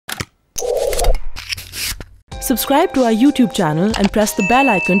Subscribe to our YouTube channel and press the bell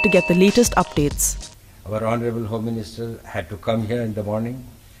icon to get the latest updates. Our Honorable Home Minister had to come here in the morning,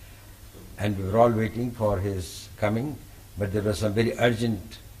 and we were all waiting for his coming, but there was some very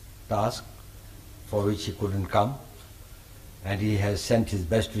urgent task for which he couldn't come, and he has sent his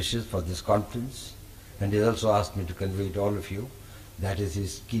best wishes for this conference, and he also asked me to convey to all of you that is,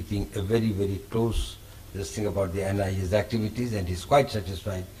 he's keeping a very, very close this thing about the NIA's activities, and he's quite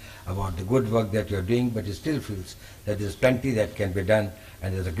satisfied about the good work that you're doing, but he still feels that there's plenty that can be done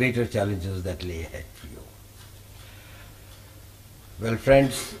and there's greater challenges that lay ahead for you. Well,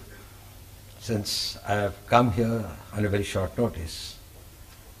 friends, since I have come here on a very short notice,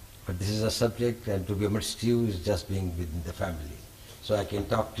 but this is a subject, and to be honest to you, is just being within the family. So I can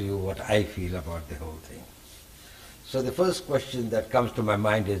talk to you what I feel about the whole thing. So the first question that comes to my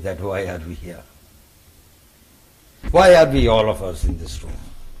mind is that why are we here? Why are we, all of us, in this room?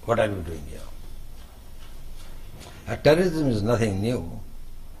 What are we doing here? Terrorism is nothing new.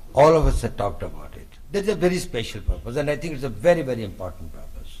 All of us have talked about it. There's a very special purpose, and I think it's a very, very important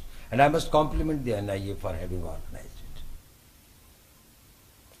purpose. And I must compliment the NIA for having organized it.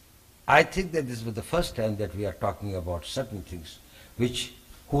 I think that this was the first time that we are talking about certain things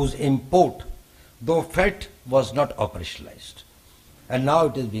whose import, though felt, was not operationalized. And now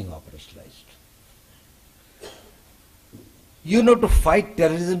it is being operationalized. You know, to fight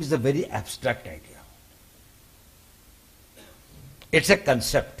terrorism is a very abstract idea. It's a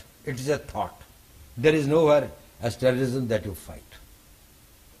concept. It is a thought. There is nowhere as terrorism that you fight.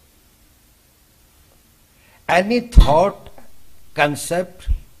 Any thought, concept,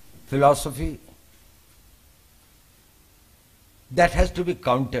 philosophy that has to be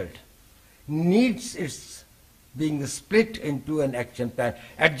countered needs its being split into an action plan.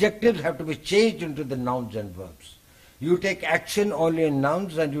 Adjectives have to be changed into the nouns and verbs. You take action only in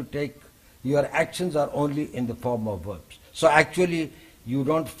nouns, and your actions are only in the form of verbs. So actually, you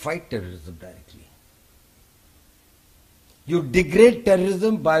don't fight terrorism directly. You degrade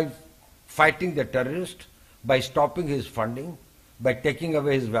terrorism by fighting the terrorist, by stopping his funding, by taking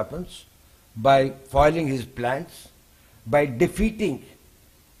away his weapons, by foiling his plans, by defeating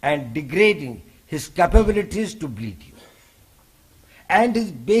and degrading his capabilities to bleed you. And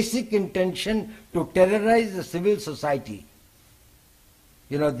his basic intention to terrorize the civil society.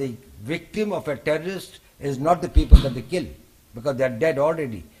 You know, the victim of a terrorist is not the people that they kill, because they are dead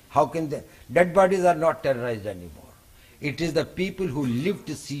already. How can they? Dead bodies are not terrorized anymore. It is the people who live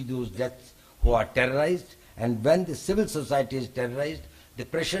to see those deaths who are terrorized, and when the civil society is terrorized, the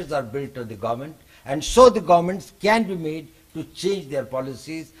pressures are built on the government, and so the governments can be made to change their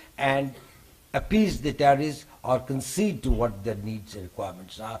policies and appease the terrorists or concede to what their needs and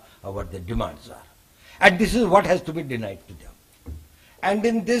requirements are or what their demands are. And this is what has to be denied to them. And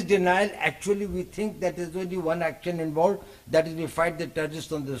in this denial, actually we think that there is only one action involved, that is we fight the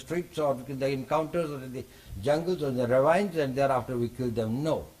terrorists on the streets or in the encounters or in the jungles or in the ravines, and thereafter we kill them.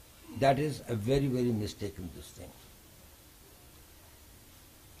 No, that is a very, very mistaken this thing.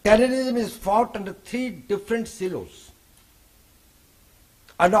 Terrorism is fought under three different silos.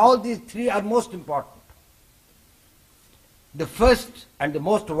 And all these three are most important. The first and the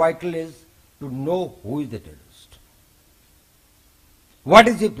most vital is to know who is the terrorist. What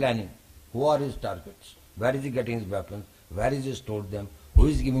is he planning? Who are his targets? Where is he getting his weapons? Where is he stored them? Who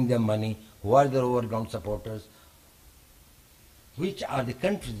is giving them money? Who are their overground supporters? Which are the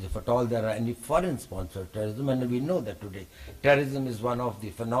countries, if at all there are any foreign sponsored terrorism? And we know that today terrorism is one of the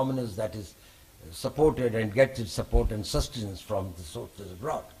phenomena that is supported and gets its support and sustenance from the sources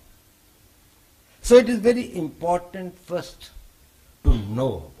abroad. So it is very important first to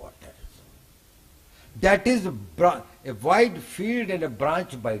know about terrorism. That is a wide field and a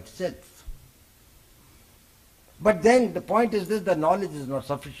branch by itself. But then the point is this: the knowledge is not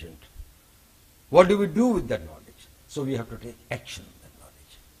sufficient. What do we do with that knowledge? So we have to take action on that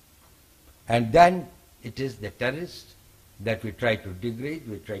knowledge. And then it is the terrorists that we try to degrade,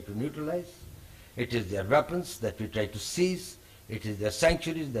 we try to neutralize. It is their weapons that we try to seize. It is their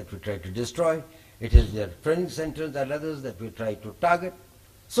sanctuaries that we try to destroy. It is their training centers and others that we try to target.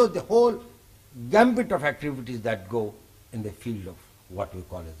 So the whole gambit of activities that go in the field of what we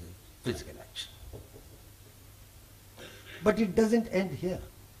call as a physical action. But it doesn't end here.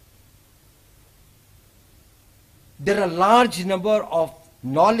 There are a large number of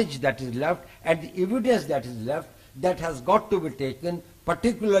knowledge that is left and the evidence that is left that has got to be taken,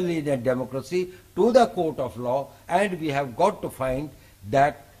 particularly in a democracy, to the court of law, and we have got to find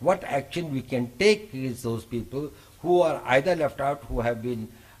that what action we can take against those people who are either left out, who have been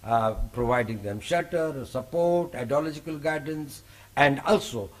providing them shelter, support, ideological guidance, and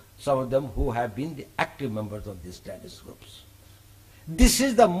also some of them who have been the active members of these terrorist groups. This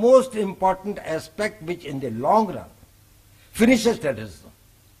is the most important aspect which in the long run finishes terrorism.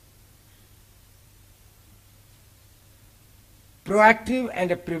 Proactive and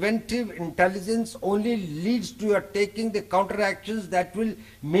a preventive intelligence only leads to your taking the counteractions that will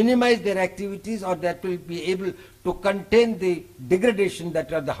minimize their activities or that will be able to contain the degradation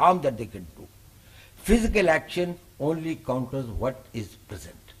that or the harm that they can do. Physical action only counters what is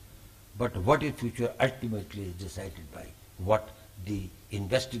present. But what is future ultimately is decided by what the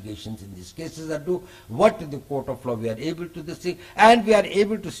investigations in these cases are do, what in the court of law we are able to see, and we are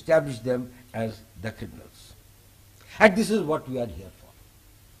able to establish them as the criminals. And this is what we are here for.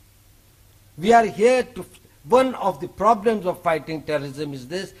 We are here to, one of the problems of fighting terrorism is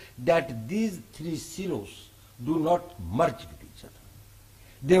this, that these three silos do not merge with each other.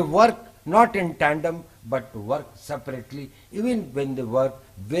 They work not in tandem, but work separately, even when they work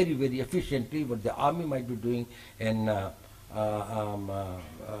very, very efficiently, what the army might be doing in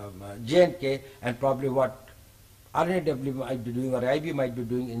J&K, and probably what RNAW might be doing or IB might be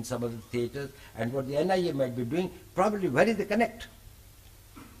doing in some other theaters, and what the NIA might be doing, probably where is the connect?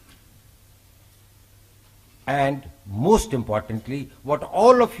 And most importantly, what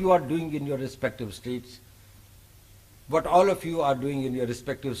all of you are doing in your respective states,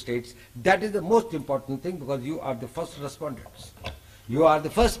 that is the most important thing, because you are the first responders. You are the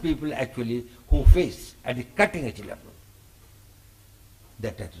first people actually who face at the cutting edge level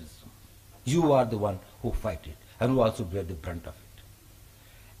the terrorism. You are the one who fight it and who also bear the brunt of it.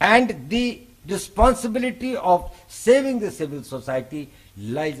 And the responsibility of saving the civil society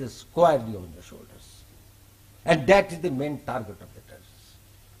lies squarely on your shoulders. And that is the main target of the terrorists.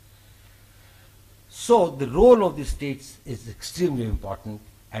 So the role of the states is extremely important,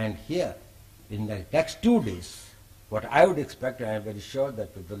 and here in the next 2 days, what I would expect, and I am very sure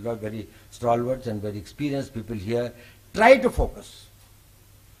that with the very stalwarts and very experienced people here, try to focus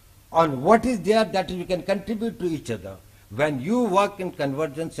on what is there that we can contribute to each other. When you work in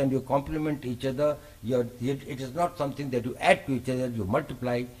convergence and you complement each other, it is not something that you add to each other, you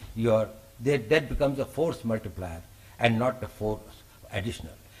multiply, that becomes a force multiplier and not a force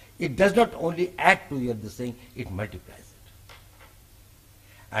additional. It does not only add to this thing, it multiplies it.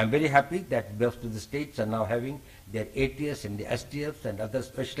 I am very happy that most of the states are now having their ATS and the STFs and other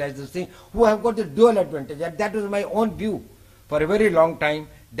specialized things who have got the dual advantage. And that was my own view for a very long time.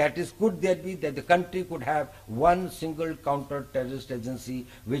 That is, could there be that the country could have one single counter-terrorist agency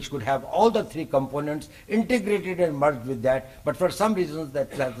which could have all the three components integrated and merged with that, but for some reasons that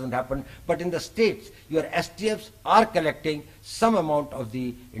hasn't happened. But in the states, your STFs are collecting some amount of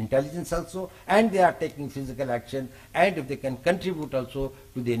the intelligence also, and they are taking physical action, and if they can contribute also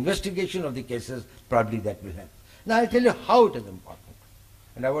to the investigation of the cases, probably that will help. Now I'll tell you how it is important.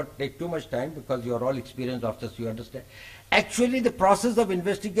 And I won't take too much time because you are all experienced officers, you understand. Actually, the process of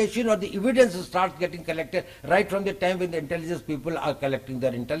investigation or the evidence starts getting collected right from the time when the intelligence people are collecting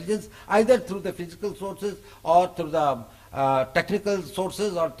their intelligence, either through the physical sources or through the technical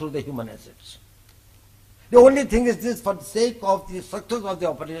sources or through the human assets. The only thing is this, for the sake of the success of the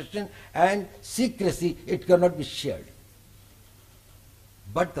operation and secrecy, it cannot be shared.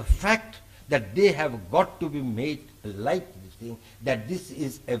 But the fact that they have got to be made like this thing, that this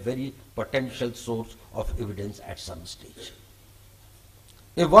is a very potential source of evidence at some stage.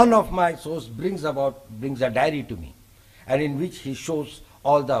 If one of my sources brings a diary to me, and in which he shows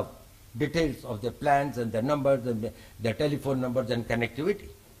all the details of their plans and their numbers and their telephone numbers and connectivity,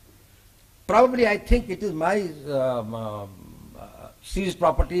 probably I think it is my seized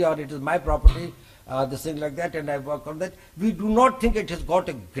property or it is my property, this thing like that, and I work on that. We do not think it has got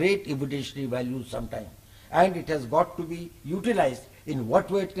a great evidentiary value sometime, and it has got to be utilized. In what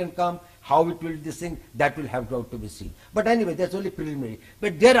way it can come, how it will this thing, that will have to be seen. But anyway, that's only preliminary.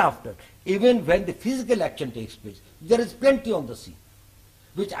 But thereafter, even when the physical action takes place, there is plenty on the scene,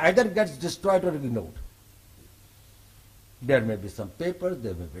 which either gets destroyed or ignored. There may be some papers,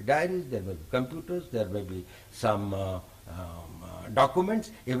 there may be diaries, there may be computers, there may be some documents,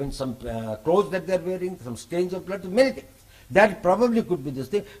 even some clothes that they are wearing, some stains of blood, many things. That probably could be this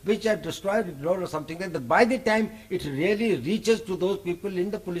thing, which are destroyed, ignored, or something like that. By the time it really reaches to those people in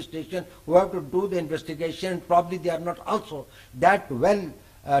the police station who have to do the investigation, probably they are not also that well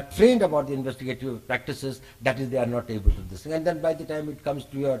trained about the investigative practices, that is, they are not able to do this thing. And then by the time it comes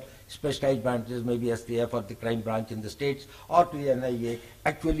to your specialized branches, maybe STF or the crime branch in the states, or to the NIA,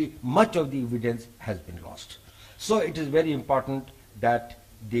 actually much of the evidence has been lost. So it is very important that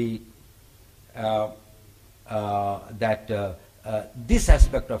the this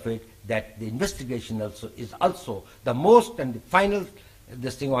aspect of it, that the investigation also is also the most and the final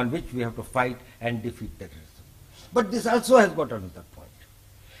this thing on which we have to fight and defeat terrorism. But this also has got another point.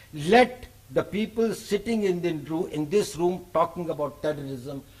 Let the people sitting in this room talking about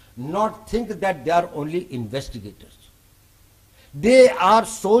terrorism not think that they are only investigators. They are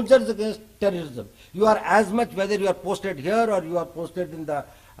soldiers against terrorism. You are as much, whether you are posted here or you are posted in the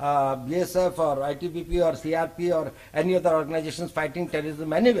BSF or ITBP or CRP or any other organizations fighting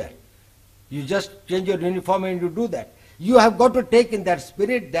terrorism anywhere. You just change your uniform and you do that. You have got to take in that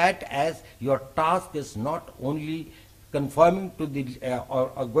spirit that as your task is not only conforming to the,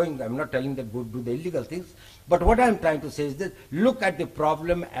 or going, I'm not telling that go do the illegal things, but what I'm trying to say is this: look at the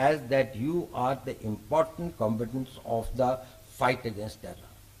problem as that you are the important combatants of the fight against terror.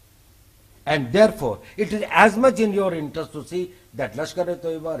 And therefore, it is as much in your interest to see that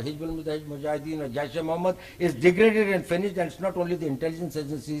Lashkar-e-Toiba or Hizbul Mujahideen or Jaish-e-Mohammed is degraded and finished, and it's not only the intelligence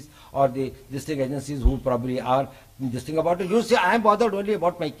agencies or the agencies who probably are this thing about it. You see, I am bothered only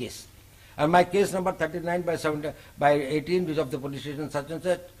about my case. And my case number 39 by 18, which of the police station such and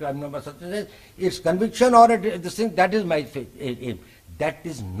such, crime number such and such, its conviction or this thing, that is my aim. That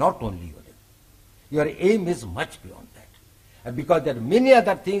is not only your aim. Your aim is much beyond that. Because there are many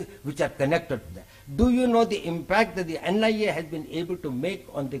other things which are connected to that. Do you know the impact that the NIA has been able to make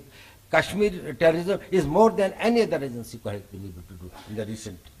on the Kashmir terrorism is more than any other agency has been able to do in the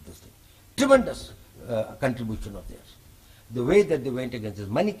recent this thing. Tremendous contribution of theirs. The way that they went against the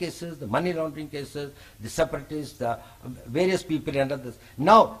money cases, the money laundering cases, the separatists, the various people and others.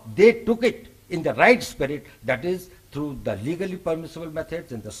 Now they took it in the right spirit, that is through the legally permissible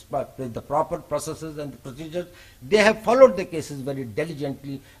methods and the proper processes and the procedures. They have followed the cases very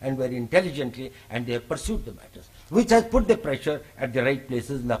diligently and very intelligently, and they have pursued the matters, which has put the pressure at the right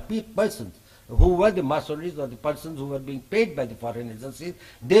places. The persons who were the mercenaries or the persons who were being paid by the foreign agencies,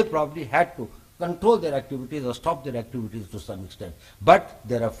 they probably had to control their activities or stop their activities to some extent. But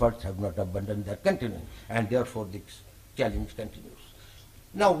their efforts have not abandoned, they are continuing, and therefore the challenge continues.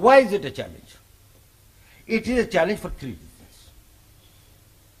 Now, why is it a challenge? It is a challenge for three reasons.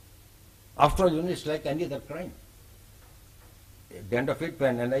 After all, it's like any other crime. At the end of it,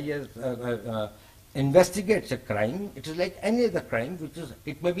 when NIA investigates a crime, it is like any other crime, which is,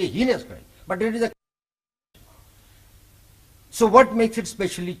 it may be a heinous crime, but it is a. So what makes it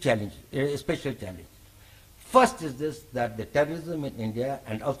special challenge? First is this, that the terrorism in India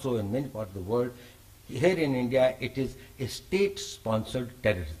and also in many parts of the world, here in India, it is a state-sponsored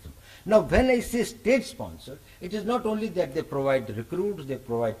terrorism. Now, when I say state-sponsored, it is not only that they provide recruits, they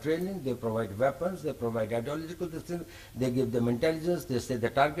provide training, they provide weapons, they provide ideological things, they give them intelligence, they say the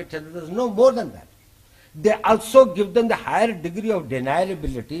target, no more than that. They also give them the higher degree of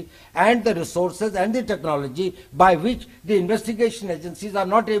deniability and the resources and the technology by which the investigation agencies are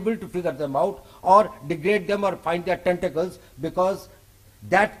not able to figure them out or degrade them or find their tentacles, because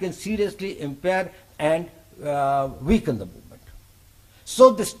that can seriously impair and weaken the movement.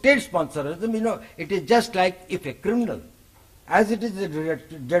 So the state sponsorism, it is just like if a criminal, as it is a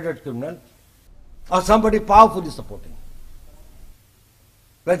dreaded criminal, or somebody powerfully supporting.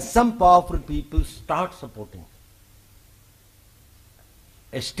 When some powerful people start supporting,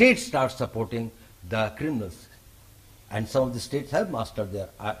 a state starts supporting the criminals, and some of the states have mastered their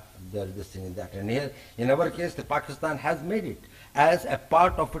this thing in that. And here, in our case, the Pakistan has made it as a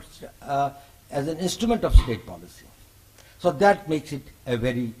part of its, as an instrument of state policy. So that makes it a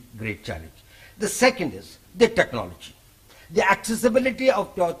very great challenge. The second is the technology. The accessibility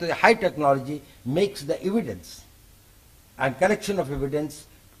of the high technology makes the evidence and collection of evidence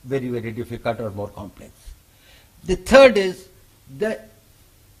very, very difficult or more complex. The third is the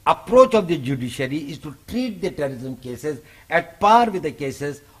approach of the judiciary is to treat the terrorism cases at par with the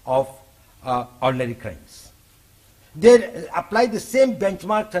cases of ordinary crimes. They apply the same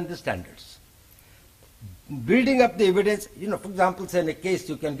benchmarks and the standards. Building up the evidence, for example, say in a case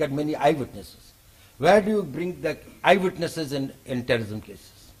you can get many eyewitnesses. Where do you bring the eyewitnesses in terrorism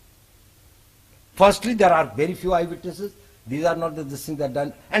cases? Firstly, there are very few eyewitnesses. These are not the things that are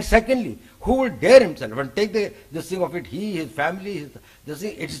done. And secondly, who will dare himself and take this thing of it, he, his family, this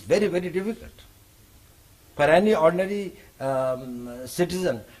thing, it is very, very difficult. For any ordinary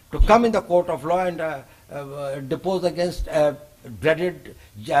citizen to come in the court of law and depose against a dreaded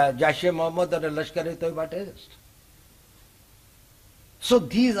Jaish-e-Mohammed or a Lashkar-e-Toiba terrorist. So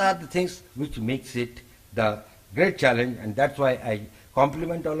these are the things which makes it the great challenge, and that's why I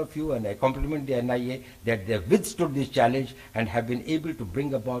compliment all of you and I compliment the NIA that they have withstood this challenge and have been able to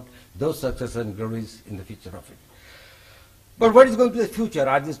bring about those successes and glories in the future of it. But what is going to be the future?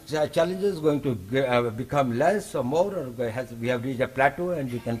 Are these challenges going to become less or more, or we have reached a plateau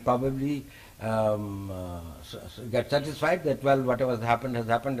and we can probably get satisfied that, well, whatever has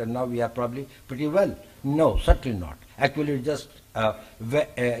happened and now we are probably pretty well. No, certainly not. Actually, it's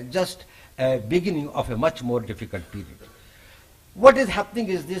just a beginning of a much more difficult period. What is happening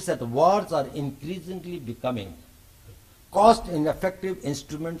is this, that wars are increasingly becoming cost-ineffective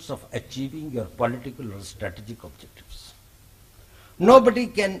instruments of achieving your political or strategic objectives. Nobody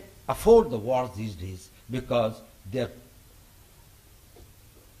can afford the wars these days because they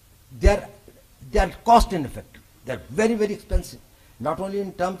are cost-ineffective. They are very, very expensive, not only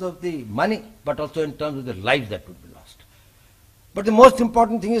in terms of the money, but also in terms of the lives that would be lost. But the most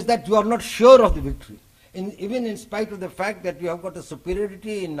important thing is that you are not sure of the victory. Even in spite of the fact that you have got a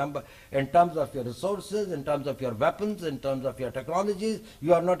superiority in terms of your resources, in terms of your weapons, in terms of your technologies,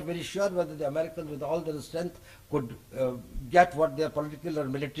 you are not very sure whether the Americans with all their strength could get what their political or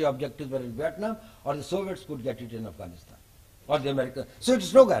military objectives were in Vietnam, or the Soviets could get it in Afghanistan, or the Americans. So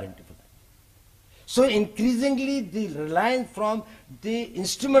it's no guarantee for that. So increasingly the reliance from the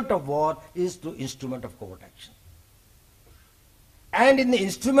instrument of war is to instrument of covert action. And in the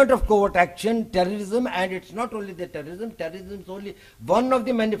instrument of covert action, terrorism, and it's not only the terrorism is only one of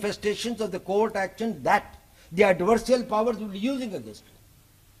the manifestations of the covert action that the adversarial powers will be using against it.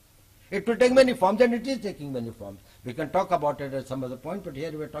 It will take many forms, and it is taking many forms. We can talk about it at some other point, but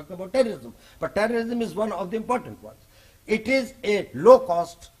here we are talking about terrorism. But terrorism is one of the important ones. It is a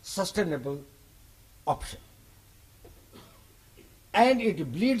low-cost, sustainable option. And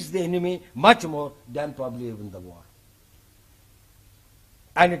it bleeds the enemy much more than probably even the war.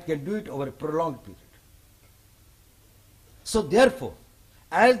 And it can do it over a prolonged period. So therefore,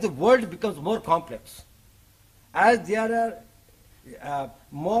 as the world becomes more complex, as there are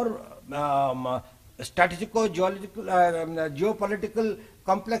more strategical, geopolitical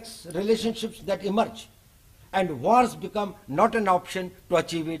complex relationships that emerge, and wars become not an option to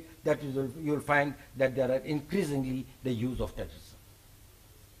achieve it, that is, you will find that there are increasingly the use of terrorism.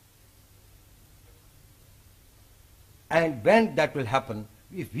 And when that will happen,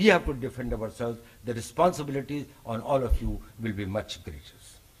 if we have to defend ourselves, the responsibilities on all of you will be much greater.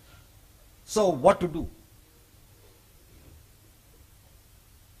 So what to do?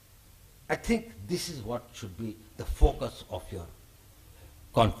 I think this is what should be the focus of your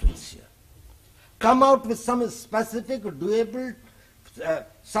conference here. Come out with some specific, doable,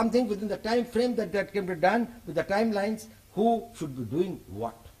 something within the time frame that can be done, with the timelines, who should be doing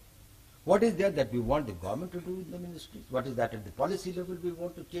what. What is there that we want the government to do in the ministries? What is that at the policy level we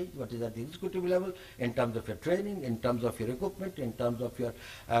want to change? What is at the executive level in terms of your training, in terms of your equipment, in terms of your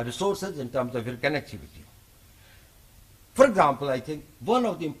resources, in terms of your connectivity? For example, I think one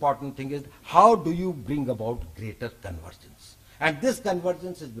of the important things is how do you bring about greater convergence? And this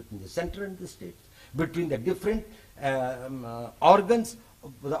convergence is between the center and the states, between the different organs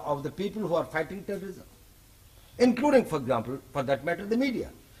of the people who are fighting terrorism, including, for example, for that matter, the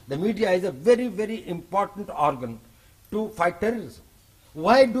media. The media is a very, very important organ to fight terrorism.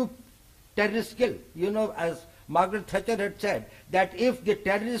 Why do terrorists kill? You know, as Margaret Thatcher had said, that if the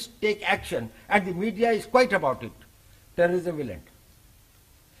terrorists take action and the media is quiet about it, terrorism will end.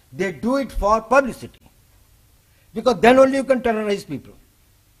 They do it for publicity, because then only you can terrorize people.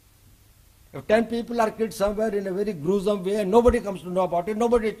 If 10 people are killed somewhere in a very gruesome way and nobody comes to know about it,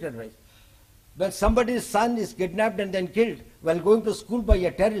 nobody is terrorized. When somebody's son is kidnapped and then killed while going to school by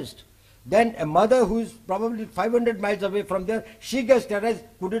a terrorist, then a mother who is probably 500 miles away from there, she gets terrorized.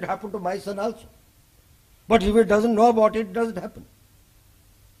 Could it happen to my son also? But if it doesn't know about it, it doesn't happen.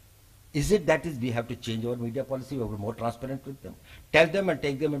 Is it that is we have to change our media policy, we have to be more transparent with them, tell them and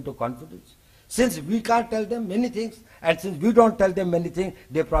take them into confidence? Since we can't tell them many things, and since we don't tell them many things,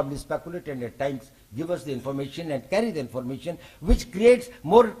 they probably speculate and at times give us the information and carry the information, which creates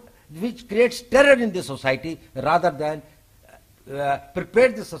terror in the society rather than prepare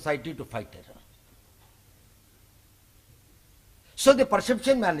the society to fight terror. So the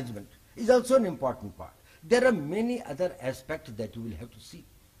perception management is also an important part. There are many other aspects that you will have to see.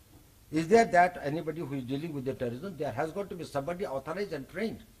 Is there that anybody who is dealing with the terrorism, there has got to be somebody authorized and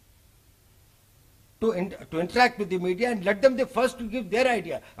trained to interact with the media and let them the first to give their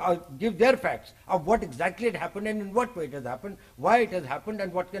idea, give their facts of what exactly had happened and in what way it has happened, why it has happened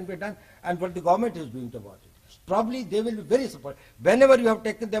and what can be done and what the government is doing about it. Probably they will be very supportive. Whenever you have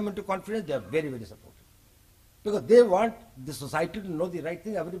taken them into confidence, they are very, very supportive. Because they want the society to know the right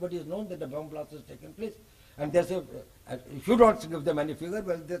thing. Everybody has known that the bomb blast has taken place. And they say, if you don't give them any figure,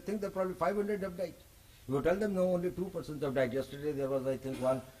 well, they think that probably 500 have died. You tell them, no, only 2% have died. Yesterday there was, I think,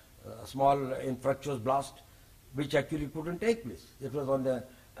 one small infructuous blast, which actually couldn't take place. It was on the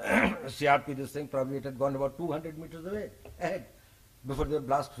CRP, this thing, probably it had gone about 200 meters away, ahead. before the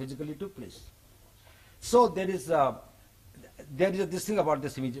blast physically took place. So there is this thing about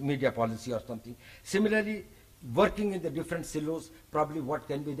this media policy or something. Similarly, working in the different silos, probably what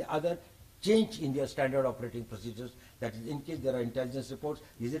can be the other change in their standard operating procedures, that is, in case there are intelligence reports,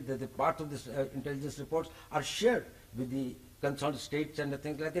 is it that the part of this intelligence reports are shared with the concerned states and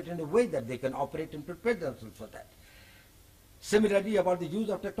things like that in a way that they can operate and prepare themselves for that. Similarly, about the use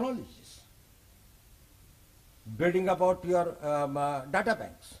of technologies, building about your data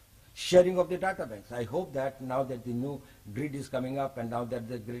banks, sharing of the data banks. I hope that now that the new grid is coming up and now that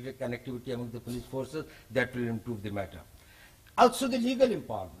the greater connectivity among the police forces, that will improve the matter. Also the legal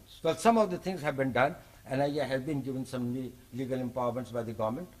empowerments. Well, some of the things have been done, and I have been given some legal empowerments by the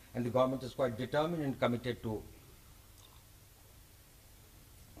government, and the government is quite determined and committed to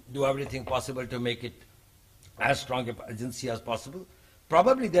do everything possible to make it as strong an agency as possible.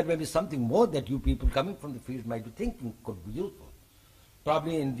 Probably there may be something more that you people coming from the field might be thinking could be useful.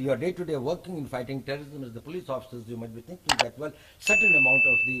 Probably in your day-to-day working in fighting terrorism as the police officers, you might be thinking that, well, certain amount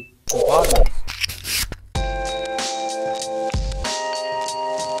of the empowerments